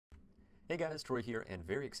Hey guys, Troy here, and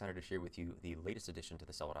very excited to share with you the latest addition to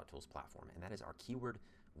the Seller.tools platform, and that is our keyword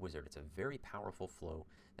wizard. It's a very powerful flow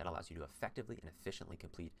that allows you to effectively and efficiently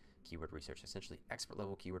complete keyword research, essentially expert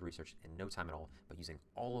level keyword research in no time at all, but using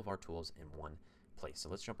all of our tools in one place. So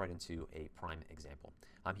let's jump right into a prime example.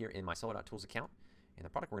 I'm here in my Seller.tools account, and the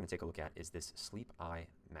product we're going to take a look at is this sleep eye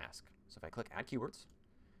mask. So if I click add keywords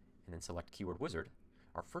and then select keyword wizard,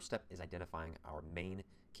 our first step is identifying our main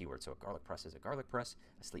keyword. So a garlic press is a garlic press,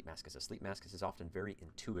 a sleep mask is a sleep mask. This is often very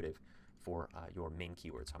intuitive for your main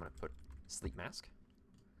keyword. So I'm going to put sleep mask,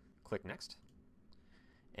 click next,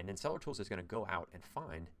 and then Seller Tools is going to go out and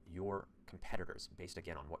find your competitors based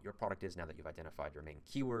again on what your product is now that you've identified your main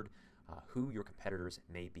keyword, who your competitors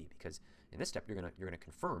may be. Because in this step, you're going to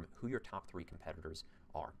confirm who your top 3 competitors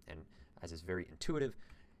are. And as is very intuitive,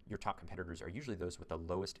 your top competitors are usually those with the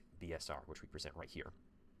lowest BSR, which we present right here.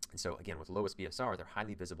 And so again, with lowest BSR, they're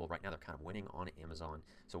highly visible. Right now, they're kind of winning on Amazon.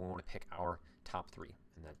 So we want to pick our top 3.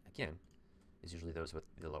 And that, again, is usually those with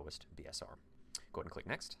the lowest BSR. Go ahead and click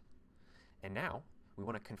next. And now we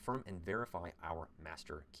want to confirm and verify our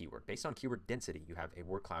master keyword. Based on keyword density, you have a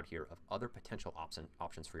word cloud here of other potential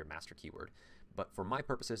options for your master keyword. But for my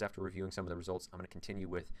purposes, after reviewing some of the results, I'm going to continue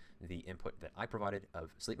with the input that I provided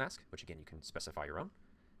of sleep mask, which again, you can specify your own,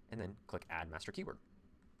 and then click add master keyword.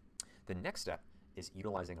 The next step is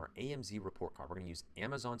utilizing our AMZ report card. We're going to use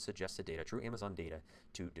Amazon suggested data, true Amazon data,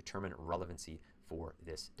 to determine relevancy for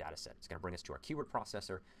this data set. It's going to bring us to our keyword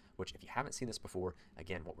processor, which if you haven't seen this before,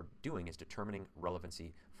 again, what we're doing is determining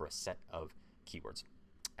relevancy for a set of keywords.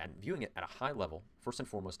 And viewing it at a high level, first and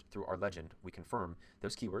foremost, through our legend, we confirm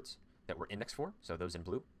those keywords that we're indexed for, so those in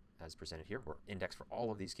blue, as presented here, we're indexed for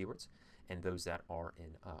all of these keywords, and those that are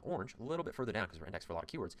in orange, a little bit further down because we're indexed for a lot of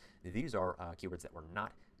keywords, these are keywords that we're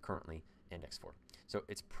not currently indexed for. So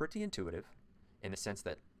it's pretty intuitive in the sense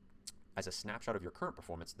that as a snapshot of your current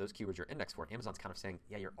performance, those keywords you're indexed for, Amazon's kind of saying,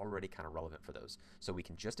 yeah, you're already kind of relevant for those. So we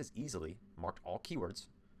can just as easily mark all keywords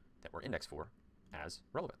that we're indexed for as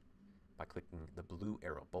relevant by clicking the blue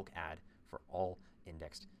arrow, bulk add for all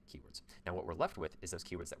indexed keywords. Now what we're left with is those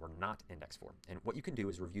keywords that we're not indexed for. And what you can do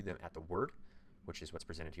is review them at the word, which is what's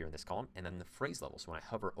presented here in this column, and then the phrase level. So when I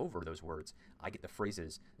hover over those words, I get the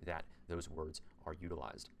phrases that those words are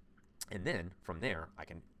utilized. And then from there, I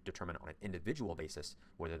can determine on an individual basis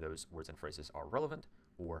whether those words and phrases are relevant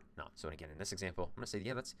or not. So again, in this example, I'm going to say,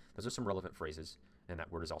 yeah, those are some relevant phrases, and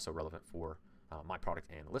that word is also relevant for my product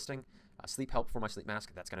and listing. Sleep help for my sleep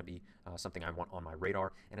mask, that's going to be something I want on my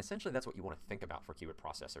radar. And essentially, that's what you want to think about for keyword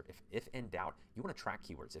processor. If in doubt, you want to track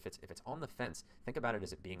keywords. If it's on the fence, think about it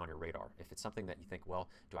as it being on your radar. If it's something that you think, well,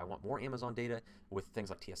 do I want more Amazon data with things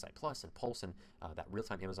like TSI Plus and Pulse and that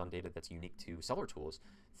real-time Amazon data that's unique to Seller Tools,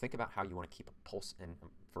 think about how you want to keep a pulse, and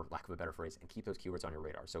for lack of a better phrase, and keep those keywords on your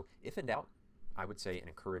radar. So if in doubt, I would say and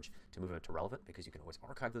encourage to move it to relevant, because you can always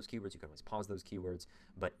archive those keywords, you can always pause those keywords.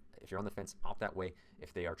 But if you're on the fence, opt that way.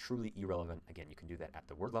 If they are truly irrelevant, again, you can do that at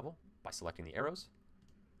the word level by selecting the arrows,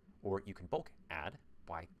 or you can bulk add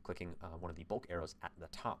by clicking one of the bulk arrows at the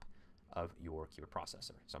top of your keyword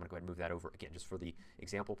processor. So I'm going to go ahead and move that over again just for the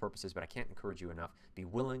example purposes, but I can't encourage you enough. Be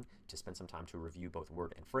willing to spend some time to review both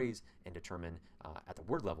word and phrase and determine at the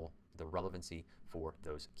word level the relevancy for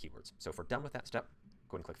those keywords. So if we're done with that step,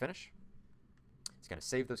 go ahead and click finish. It's going to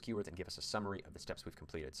save those keywords and give us a summary of the steps we've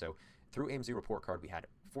completed. So through AMZ report card, we had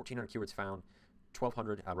 1,400 keywords found,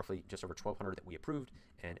 1,200, roughly just over 1,200 that we approved,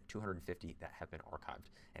 and 250 that have been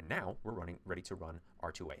archived. And now we're ready to run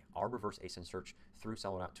R2A, our reverse ASIN search through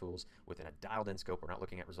Seller.tools within a dialed-in scope. We're not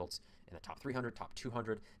looking at results in the top 300, top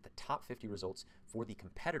 200, the top 50 results for the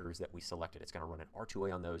competitors that we selected. It's going to run an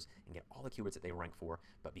R2A on those and get all the keywords that they rank for.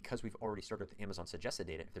 But because we've already started with Amazon suggested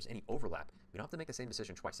data, if there's any overlap, we don't have to make the same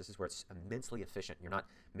decision twice. This is where it's immensely efficient. You're not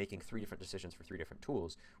making 3 different decisions for 3 different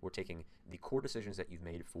tools. We're taking the core decisions that you've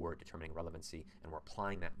made for determining relevancy, and we're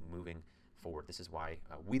applying that moving forward. This is why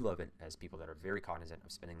we love it as people that are very cognizant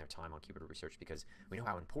of spending their time on keyword research, because we know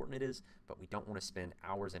how important it is, but we don't want to spend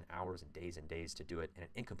hours and hours and days to do it in an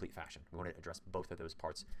incomplete fashion. We want to address both of those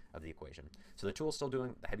parts of the equation. So the tool is still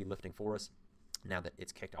doing the heavy lifting for us now that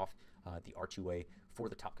it's kicked off the R2A for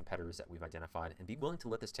the top competitors that we've identified, and be willing to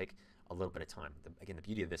let this take a little bit of time. Again, the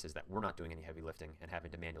beauty of this is that we're not doing any heavy lifting and having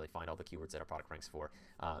to manually find all the keywords that our product ranks for.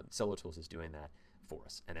 Seller Tools is doing that for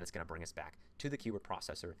us, and then it's going to bring us back to the keyword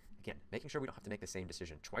processor, again, making sure we don't have to make the same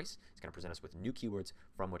decision twice. It's going to present us with new keywords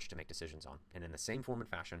from which to make decisions on. And in the same form and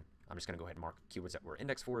fashion, I'm just going to go ahead and mark keywords that we're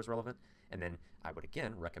indexed for as relevant, and then I would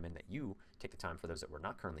again recommend that you take the time for those that we're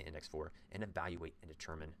not currently indexed for and evaluate and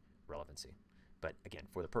determine relevancy. But again,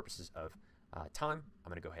 for the purposes of time, I'm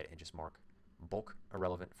going to go ahead and just mark bulk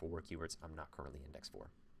irrelevant for keywords I'm not currently indexed for.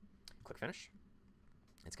 Click finish.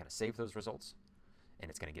 It's going to save those results, and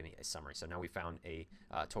it's going to give me a summary. So now we found a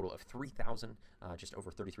total of 3,000, just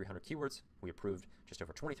over 3,300 keywords. We approved just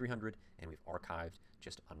over 2,300, and we've archived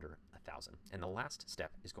just under 1,000. And the last step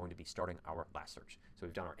is going to be starting our last search. So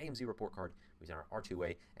we've done our AMZ report card, we've done our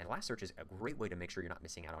R2A, and last search is a great way to make sure you're not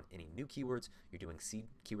missing out on any new keywords. You're doing seed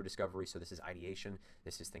keyword discovery, so this is ideation,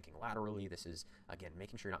 this is thinking laterally, this is, again,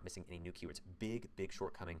 making sure you're not missing any new keywords. Big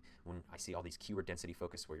shortcoming when I see all these keyword density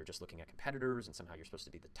focus where you're just looking at competitors and somehow you're supposed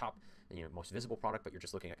to be the top, most visible product, but you're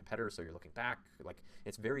just looking at competitors, so you're looking back. Like,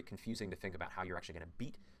 it's very confusing to think about how you're actually going to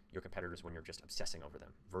beat your competitors when you're just obsessing over them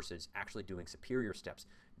versus actually doing superior steps,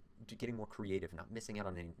 getting more creative, not missing out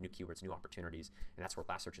on any new keywords, new opportunities. And that's where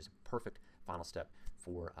last search is a perfect final step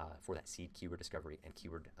for that seed keyword discovery and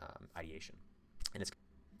keyword ideation. And it's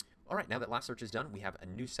all right. Now that last search is done, we have a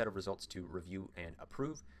new set of results to review and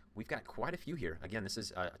approve. We've got quite a few here. Again, this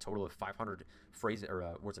is a total of 500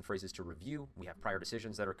 words and phrases to review. We have prior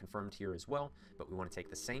decisions that are confirmed here as well, but we want to take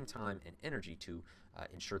the same time and energy to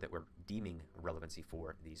ensure that we're deeming relevancy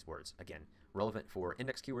for these words. Again, relevant for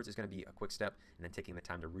index keywords is going to be a quick step, and then taking the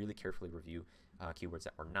time to really carefully review keywords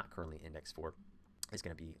that are not currently indexed for is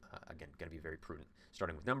going to be, again, going to be very prudent.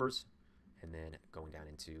 Starting with numbers, and then going down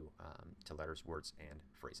into to letters, words, and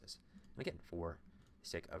phrases. And again, for the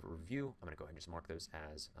sake of review, I'm going to go ahead and just mark those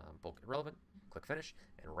as bulk and relevant, click finish,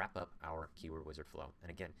 and wrap up our keyword wizard flow. And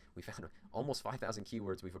again, we found almost 5,000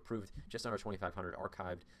 keywords. We've approved just under 2,500,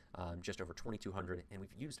 archived just over 2,200, and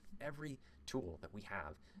we've used every tool that we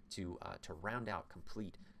have to round out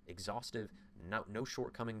complete, exhaustive, no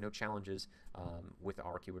shortcoming, no challenges with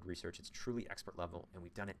our keyword research. It's truly expert level, and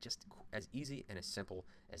we've done it just as easy and as simple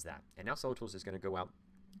as that. And now Seller Tools is going to go out,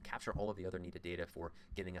 capture all of the other needed data for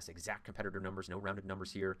giving us exact competitor numbers, no rounded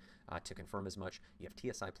numbers here to confirm as much. You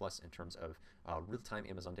have TSI Plus in terms of real-time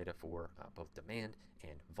Amazon data for both demand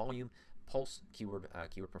and volume, Pulse keyword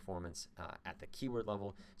performance at the keyword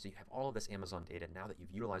level. So you have all of this Amazon data now that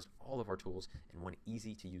you've utilized all of our tools in one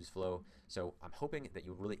easy to use flow. So I'm hoping that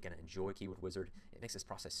you're really going to enjoy Keyword Wizard. It makes this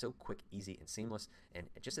process so quick, easy, and seamless. And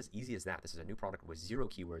just as easy as that, this is a new product with 0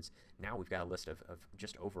 keywords. Now we've got a list of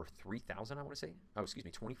just over 3,000, I want to say. Oh, excuse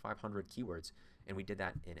me, 2,500 keywords. And we did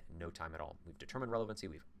that in no time at all. We've determined relevancy.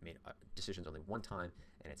 We've made decisions only one time,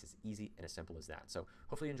 and it's as easy and as simple as that. So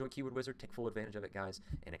hopefully you enjoy Keyword Wizard. Take full advantage of it, guys,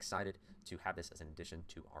 and excited to have this as an addition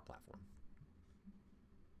to our platform.